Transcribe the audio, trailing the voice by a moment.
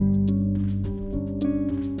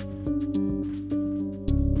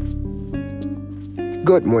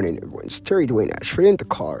Good morning, everyone. It's Terry Dwayne Ashford in the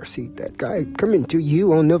car seat. That guy coming to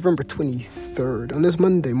you on November 23rd on this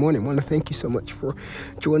Monday morning. I want to thank you so much for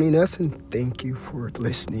joining us and thank you for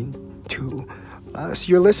listening to us.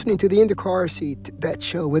 You're listening to the In the Car Seat, that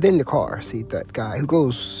show within the car seat. That guy who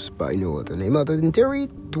goes by no other name other than Terry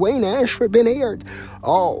Dwayne Ashford, been aired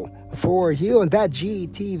all for you on that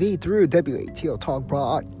GTV through WATL Talk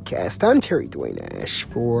broadcast. I'm Terry Dwayne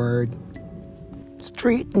Ashford.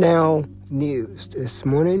 Street Now News. This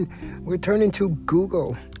morning, we're turning to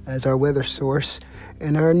Google as our weather source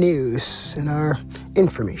and our news and our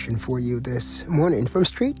information for you this morning from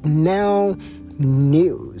Street Now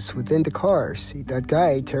News within the car seat. That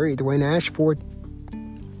guy, Terry Dwayne Ashford.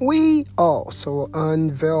 We also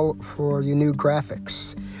unveil for you new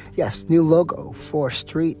graphics. Yes, new logo for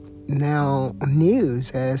Street Now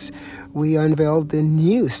News as we unveil the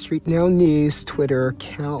new Street Now News Twitter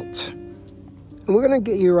account. And we're going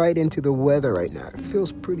to get you right into the weather right now. It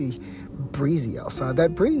feels pretty breezy outside.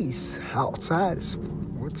 That breeze outside is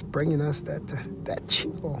what's bringing us that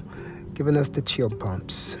chill, giving us the chill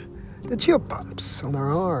bumps. The chill bumps on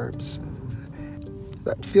our arms.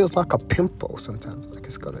 That feels like a pimple sometimes, like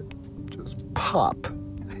it's going to just pop.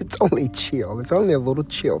 It's only chill. It's only a little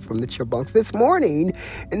chill from the chill bumps. This morning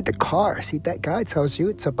in the car, see, that guy tells you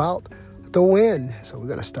it's about the wind. So we're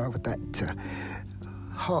going to start with that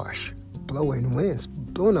harsh blowing winds,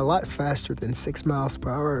 blowing a lot faster than 6 miles per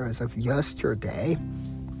hour as of yesterday.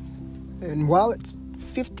 And while it's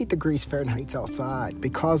 50 degrees Fahrenheit outside,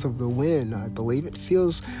 because of the wind, I believe it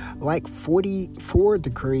feels like 44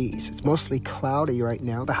 degrees. It's mostly cloudy right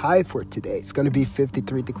now. The high for today is going to be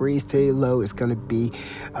 53 degrees. Today low is going to be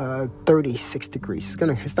 36 degrees.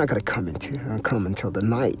 It's not going to come until the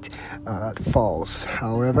night falls.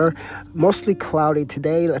 However, mostly cloudy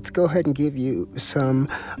today. Let's go ahead and give you some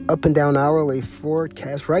up and down hourly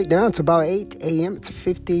forecast. Right now it's about 8 a.m. It's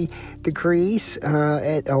 50 degrees.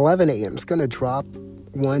 At 11 a.m. it's going to drop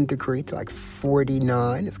 1 degree to like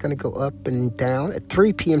 49. It's going to go up and down. At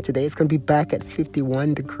 3 p.m. today, it's going to be back at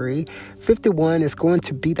 51 degree. 51 is going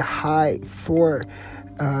to be the high for,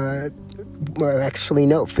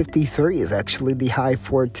 53 is actually the high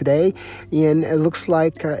for today. And it looks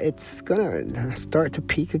like it's going to start to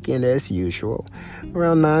peak again as usual.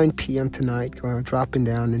 Around 9 p.m. tonight, dropping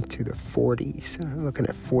down into the 40s. Looking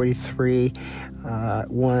at 43,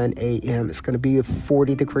 1 a.m. It's going to be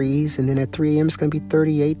 40 degrees. And then at 3 a.m. it's going to be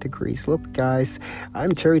 38 degrees. Look, guys,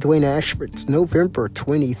 I'm Terry Dwayne Ashford. It's November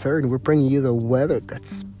 23rd, and we're bringing you the weather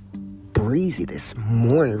that's breezy this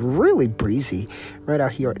morning, really breezy right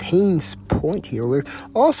out here at Haynes Point here. We're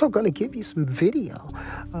also going to give you some video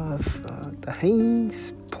of the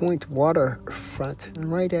Haynes Point waterfront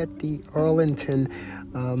and right at the Arlington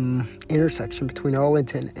intersection between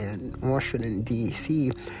Arlington and Washington,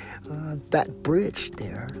 D.C. That bridge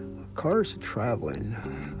there, cars are traveling.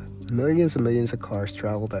 Millions and millions of cars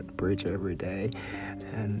travel that bridge every day.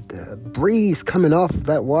 And the breeze coming off of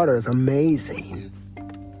that water is amazing.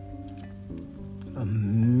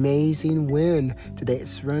 Amazing wind. Today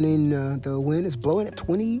it's running, the wind is blowing at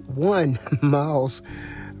 21 miles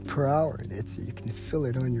per hour. You can feel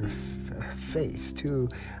it on your face too.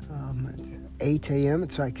 At 8 a.m.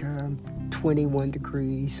 it's like 21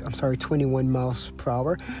 miles per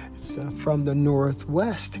hour. It's from the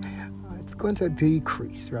northwest. It's going to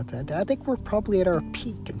decrease throughout that day. I think we're probably at our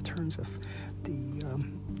peak in terms of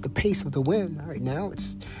the pace of the wind. Right now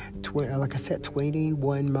it's like I said,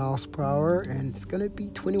 21 miles per hour, and it's going to be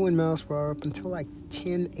 21 miles per hour up until like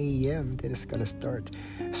 10 a.m. Then it's going to start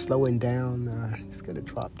slowing down. It's going to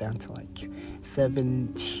drop down to like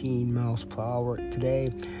 17 miles per hour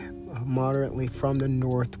today, moderately from the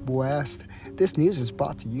northwest. This news is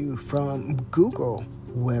brought to you from Google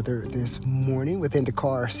Weather this morning within the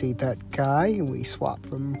car seat. That guy, and we swapped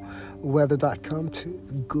from weather.com to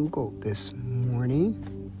Google this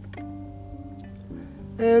morning.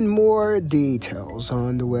 And more details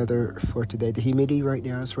on the weather for today. The humidity right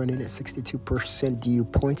now is running at 62%. Dew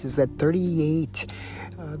point is at 38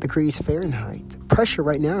 degrees Fahrenheit. Pressure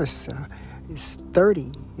right now is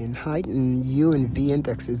 30 in height, and UNV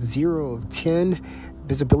index is 0 of 10.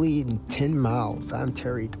 Visibility in 10 miles. I'm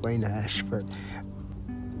Terry Dwayne Ashford.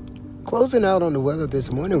 Closing out on the weather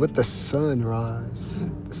this morning with the sunrise.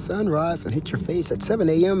 The sunrise and hit your face at 7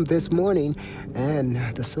 a.m. this morning, and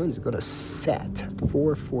the sun is going to set at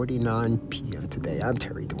 4:49 p.m. today. I'm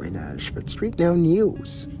Terry Dwayne Ashford. Street Now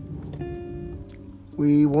News.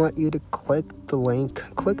 We want you to click the link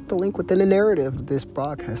within the narrative of this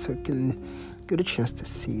broadcast so you can get a chance to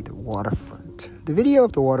see the waterfront. The video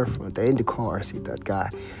of the waterfront, the in the car, see that guy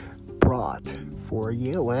brought for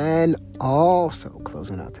you. And also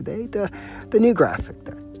closing out today, the new graphic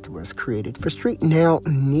that was created for Street Now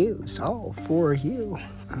News, all for you.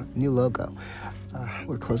 New logo.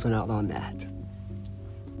 We're closing out on that.